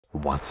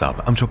What's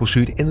up? I'm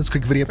Troubleshoot. In this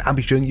quick video, I'll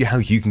be showing you how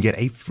you can get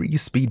a free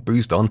speed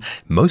boost on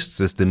most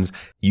systems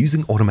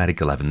using Automatic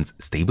 11's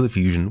Stable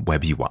Diffusion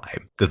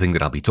WebUI. The thing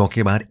that I'll be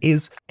talking about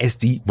is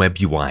SD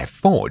WebUI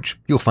Forge.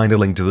 You'll find a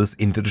link to this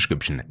in the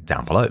description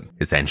down below.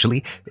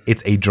 Essentially,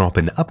 it's a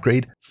drop-in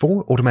upgrade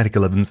for Automatic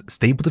 11's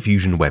Stable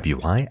Diffusion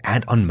WebUI,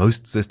 and on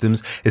most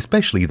systems,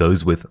 especially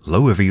those with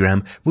lower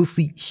VRAM, we'll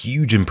see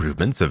huge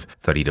improvements of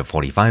 30 to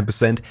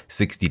 45%,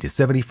 60 to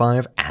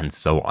 75%, and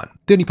so on.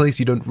 The only place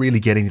you don't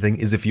really get anything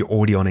is if you're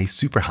already on a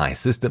super high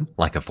system,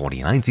 like a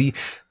 4090,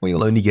 where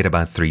you'll only get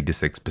about 3 to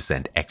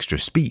 6% extra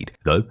speed,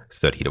 though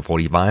 30 to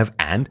 45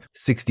 and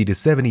 60 to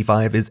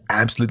 75 is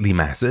absolutely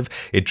massive.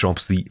 It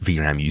drops the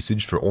VRAM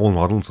usage for all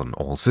models on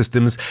all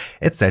systems,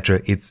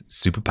 etc. It's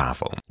super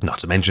powerful. Not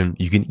to mention,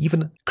 you can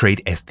even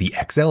create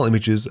SDXL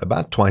images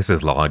about twice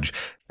as large,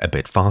 a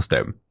bit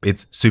faster.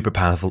 It's super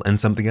powerful and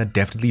something I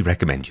definitely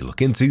recommend you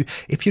look into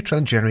if you're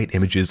trying to generate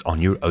images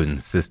on your own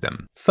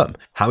system. So,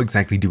 how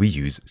exactly do we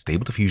use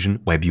Stable Diffusion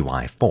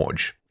WebUI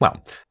Forge?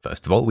 Well,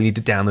 first of all, we need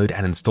to download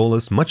and install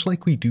this much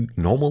like we do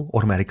normal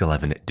Automatic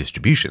 11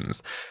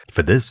 distributions.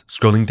 For this,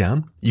 scrolling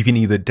down, you can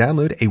either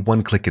download a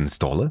one-click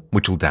installer,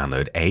 which will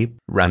download a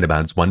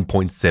roundabouts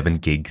 1.7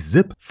 gig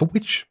zip, for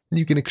which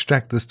you can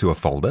extract this to a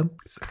folder,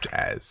 such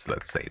as,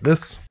 let's say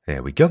this.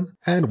 There we go.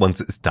 And once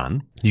it's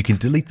done, you can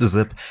delete the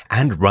zip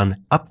and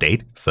run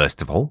update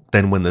first of all.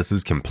 Then when this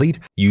is complete,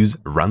 use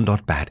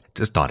run.bat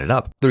to start it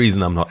up. The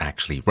reason I'm not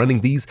actually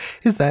running these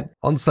is that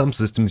on some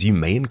systems you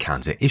may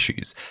encounter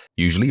issues.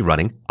 Usually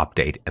running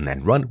update and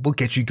then run will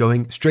get you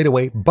going straight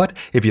away, but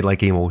if you'd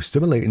like a more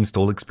similar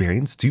install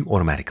experience to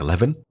Automatic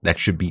 11 that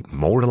should be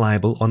more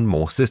reliable on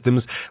more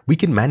systems, we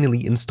can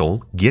manually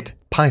install Git,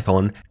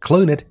 Python,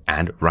 clone it,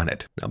 and run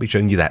it. I'll be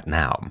showing you that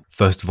now.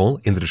 First of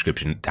all, in the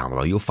description down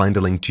below, you'll find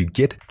a link to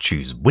Git,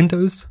 choose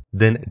Windows,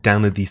 then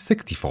download the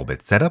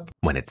 64-bit setup.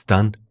 When it's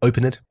done,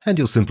 open it, and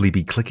you'll simply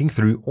be clicking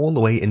through all the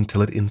way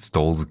until it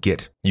installs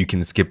Git. You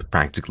can skip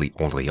practically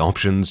all the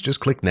options, just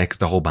click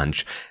next a whole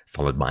bunch,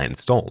 followed by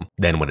install.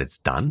 Then when it's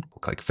done, we'll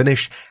click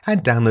finish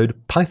and download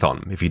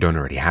Python if you don't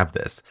already have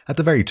this. At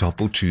the very top,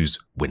 we'll choose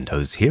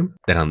Windows here.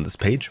 Then on this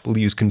page, we'll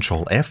use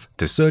Control F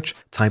to search,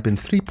 type in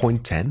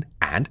 3.10,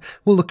 and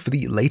we'll look for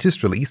the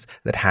latest release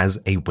that has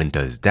a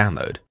Windows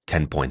download.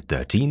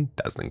 10.13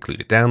 doesn't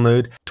include a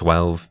download,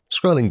 12,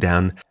 scrolling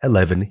down,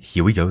 11,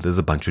 here we go, there's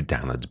a bunch of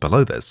downloads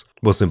below this.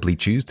 We'll simply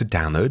choose to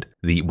download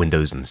the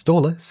Windows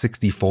installer,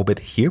 64-bit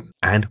here,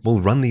 and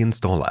we'll run the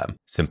installer.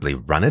 Simply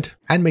run it,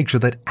 and make sure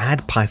that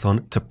Add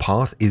Python to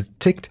Path is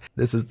ticked.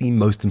 This is the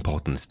most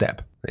important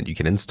step, and you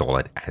can install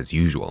it as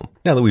usual.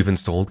 Now that we've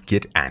installed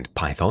Git and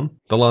Python,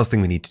 the last thing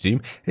we need to do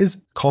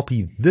is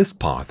copy this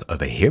path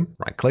over here,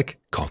 right-click,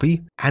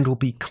 copy, and we'll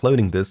be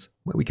cloning this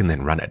where we can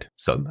then run it.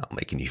 So I'll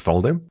make a new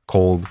folder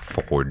called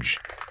Forge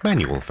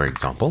Manual, for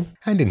example,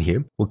 and in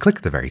here, we'll click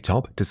at the very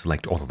top to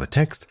select all of the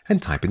text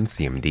and type in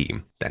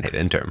CMD, then hit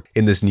enter.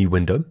 In this new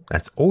window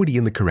that's already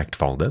in the correct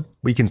folder,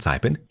 we can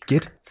type in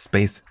git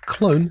space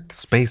clone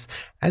space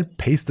and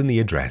paste in the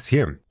address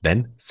here,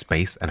 then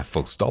space and a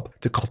full stop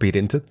to copy it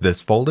into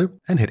this folder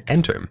and hit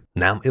enter.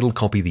 Now it'll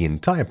copy the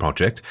entire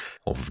project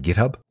off of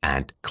GitHub,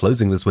 and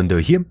closing this window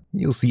here,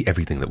 you'll see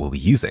everything that we'll be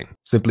using.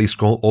 Simply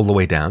scroll all the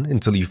way down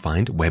until you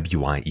find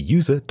WebUI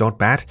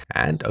user.bat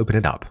and open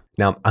it up.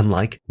 Now,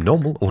 unlike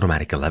normal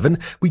Automatic 11,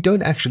 we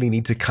don't actually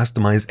need to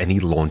customize any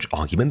launch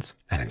arguments,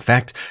 and in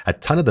fact, a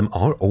ton of them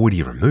are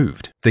already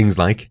removed. Things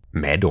like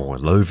med or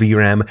low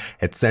VRAM,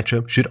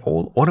 etc. should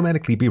all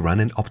automatically be run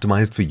and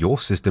optimized for your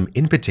system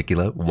in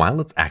particular while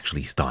it's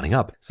actually starting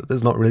up, so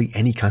there's not really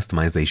any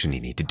customization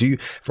you need to do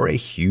for a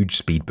huge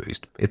speed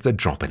boost. It's a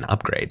drop-in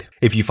upgrade.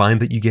 If you find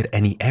that you get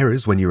any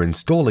errors when you're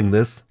installing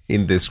this,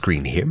 in this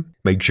screen here,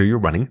 make sure you're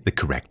running the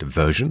correct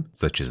version,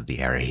 such as the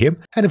error here.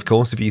 And of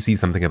course, if you see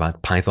something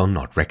about Python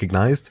not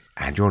recognized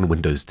and you're on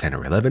Windows 10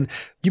 or 11,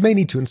 you may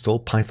need to install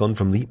Python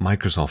from the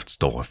Microsoft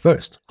Store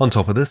first. On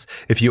top of this,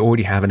 if you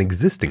already have an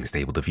existing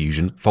Stable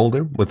Diffusion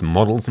folder with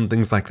models and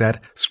things like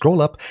that,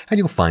 scroll up and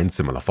you'll find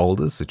similar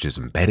folders such as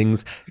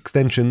embeddings,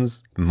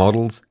 extensions,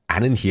 models,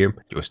 and in here,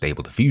 your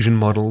Stable Diffusion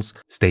models,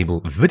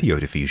 Stable Video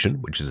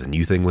Diffusion, which is a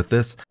new thing with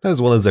this,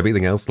 as well as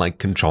everything else like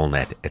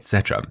ControlNet,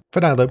 etc.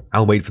 For now though,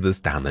 I'll wait for this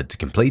download to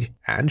complete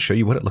and show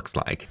you what it looks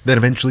like. Then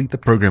eventually the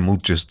program will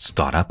just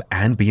start up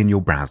and be in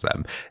your browser.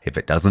 If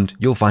it doesn't,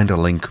 you'll find a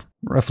link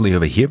roughly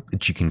over here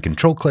that you can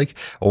control click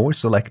or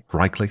select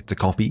right click to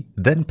copy,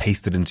 then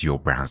paste it into your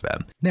browser.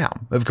 Now,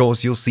 of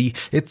course, you'll see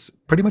it's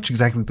pretty much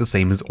exactly the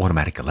same as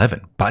Automatic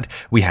 11, but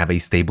we have a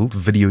Stable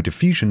Video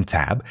Diffusion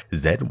tab,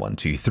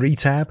 Z123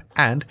 tab,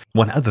 and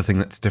one other thing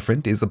that's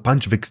different is a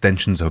bunch of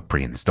extensions are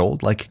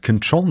pre-installed, like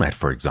ControlNet,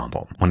 for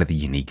example. One of the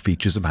unique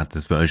features about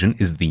this version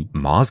is the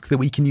mask that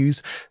we can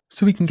use,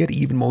 so we can get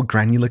even more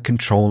granular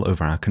control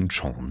over our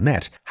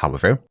ControlNet.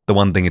 However, the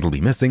one thing it'll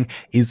be missing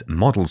is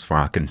models for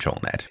our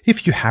ControlNet.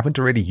 If you haven't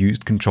already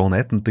used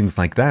ControlNet and things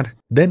like that,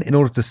 then in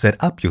order to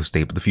set up your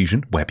Stable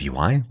Diffusion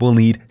WebUI, we'll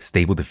need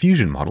Stable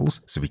Diffusion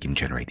models so we can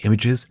generate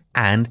images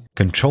and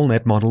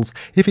ControlNet models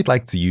if you'd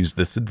like to use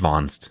this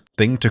advanced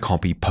thing to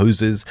copy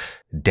poses,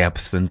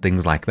 depths, and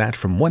things like that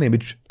from one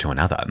image to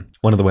another.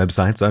 One of the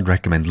websites I'd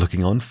recommend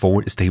looking on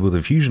for Stable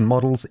Diffusion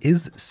models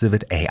is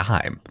Civet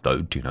AI,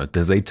 though do note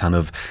there's a ton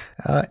of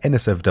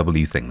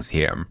NSFW things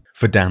here.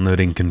 For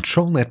downloading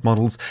ControlNet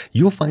models,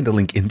 you'll find a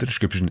link in the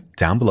description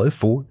down below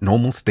for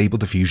normal Stable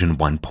Diffusion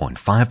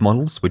 1.5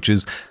 models, which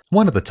is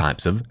one of the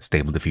types of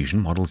Stable Diffusion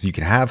models you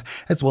can have,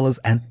 as well as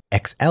an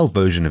XL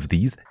version of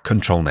these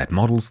ControlNet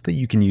models that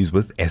you can use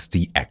with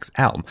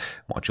SDXL.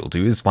 What you'll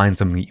do is find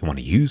something that you want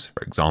to use,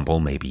 for example,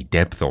 maybe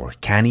depth or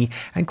canny,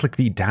 and click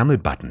the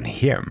download button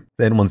here.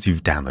 Then once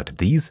you've downloaded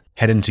these,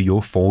 head into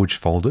your Forge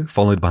folder,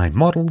 followed by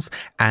models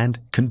and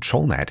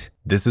ControlNet.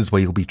 This is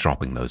where you'll be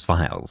dropping those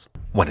files.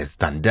 When it's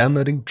done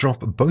downloading,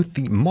 drop both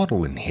the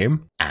model in here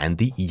and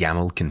the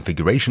YAML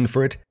configuration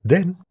for it.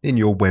 Then, in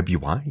your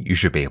WebUI, you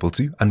should be able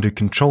to, under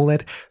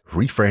ControlNet,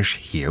 refresh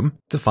here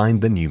to find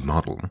the new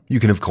model.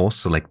 You can of course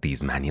select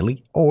these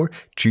manually, or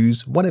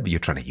choose whatever you're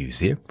trying to use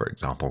here, for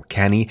example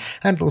canny,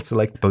 and it'll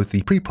select both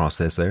the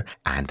preprocessor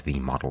and the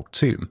model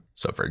too.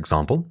 So for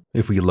example,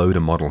 if we load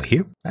a model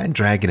here and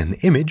drag in an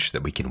image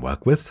that we can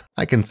work with,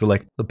 I can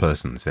select the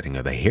person sitting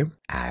over here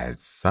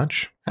as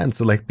such, and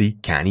select the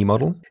canny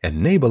model,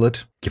 enable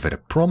it, give it a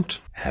prompt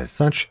as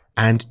such,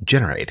 and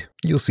generate.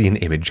 You'll see an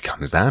image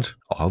comes out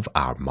of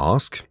our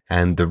mask,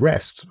 and the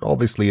rest,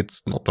 obviously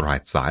it's not the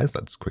right size,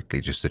 let's quickly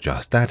just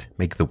adjust that,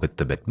 make the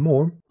width a bit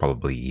more,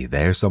 probably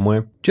there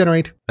somewhere,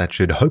 generate, that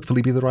should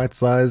hopefully be the right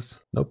size,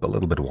 nope, a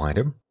little bit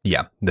wider.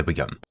 Yeah, there we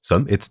go.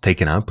 So it's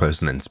taken our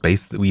person in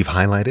space that we've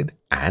highlighted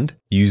and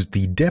used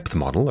the depth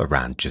model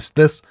around just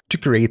this to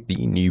create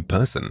the new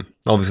person.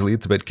 Obviously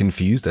it's a bit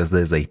confused as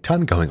there's a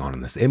ton going on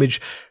in this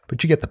image,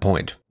 but you get the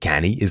point.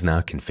 Canny is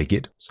now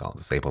configured, so I'll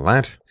disable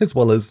that, as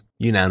well as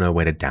you now know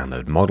where to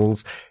download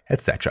models,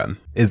 etc.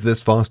 Is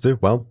this faster?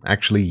 Well,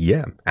 actually,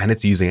 yeah, and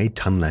it's using a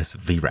ton less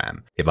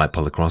VRAM. If I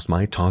pull across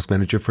my task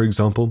manager, for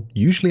example,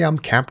 usually I'm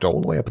capped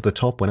all the way up at the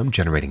top when I'm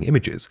generating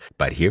images,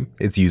 but here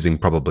it's using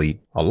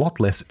probably a lot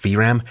less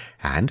VRAM,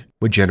 and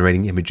we're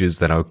generating images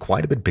that are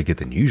quite a bit bigger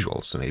than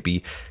usual, so maybe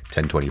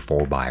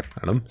 1024 by,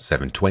 I don't know,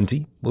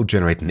 720 will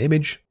generate an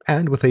image,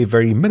 and with a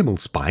very minimal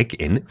spike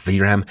in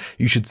VRAM,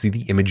 you should see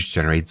the image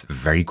generates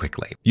very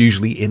quickly.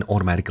 Usually in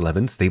Automatic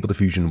 11 Stable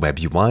Diffusion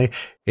WebUI,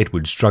 it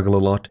would struggle a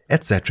lot,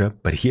 etc.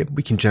 But here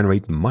we can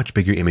generate much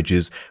bigger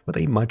images with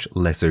a much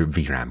lesser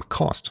VRAM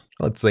cost.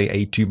 Let's say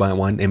a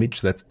 2x1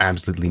 image that's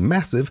absolutely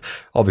massive.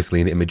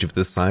 Obviously an image of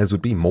this size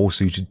would be more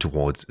suited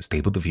towards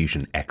Stable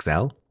Diffusion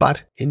XL,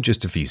 but in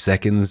just a few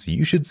seconds,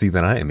 you should see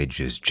that our image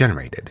is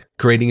generated.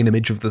 Creating an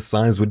image of this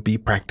size would be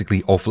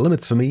practically off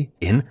limits for me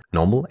in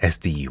normal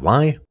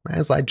SDUI,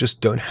 as I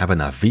just don't have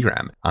enough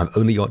VRAM. I've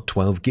only got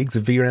 12 gigs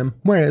of VRAM,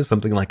 whereas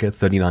something like a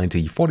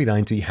 3090,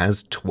 4090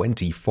 has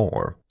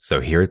 24. So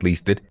here at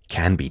least it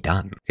can be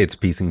done. It's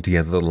piecing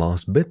together the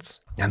last bits,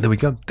 and there we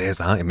go,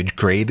 there's our image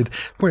created,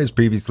 whereas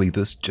previously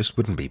this just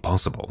wouldn't be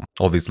possible.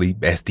 Obviously,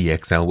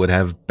 SDXL would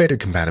have better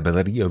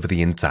compatibility over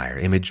the entire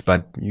image,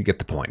 but you get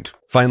the point.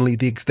 Finally,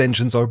 the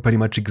extensions are pretty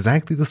much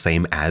exactly the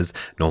same as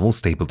normal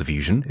Stable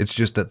Diffusion, it's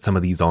just that some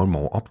of these are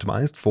more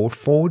optimized for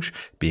Forge,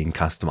 being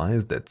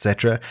customized,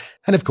 etc.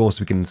 And of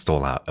course we can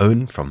install our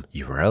own from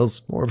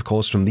URLs, or of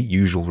course from the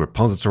usual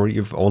repository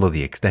of all of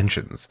the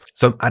extensions.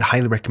 So I'd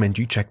highly recommend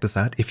you check this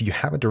out if you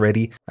haven't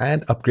already,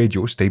 and upgrade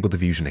your Stable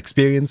Diffusion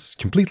experience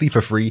completely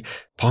for free,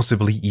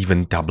 possibly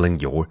even doubling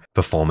your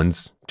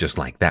performance just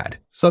like that.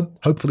 So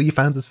hopefully you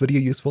found this video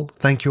useful.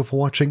 Thank you all for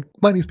watching.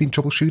 My name's been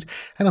Troubleshoot,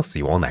 and I'll see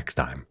you all next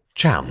time.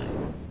 Ciao.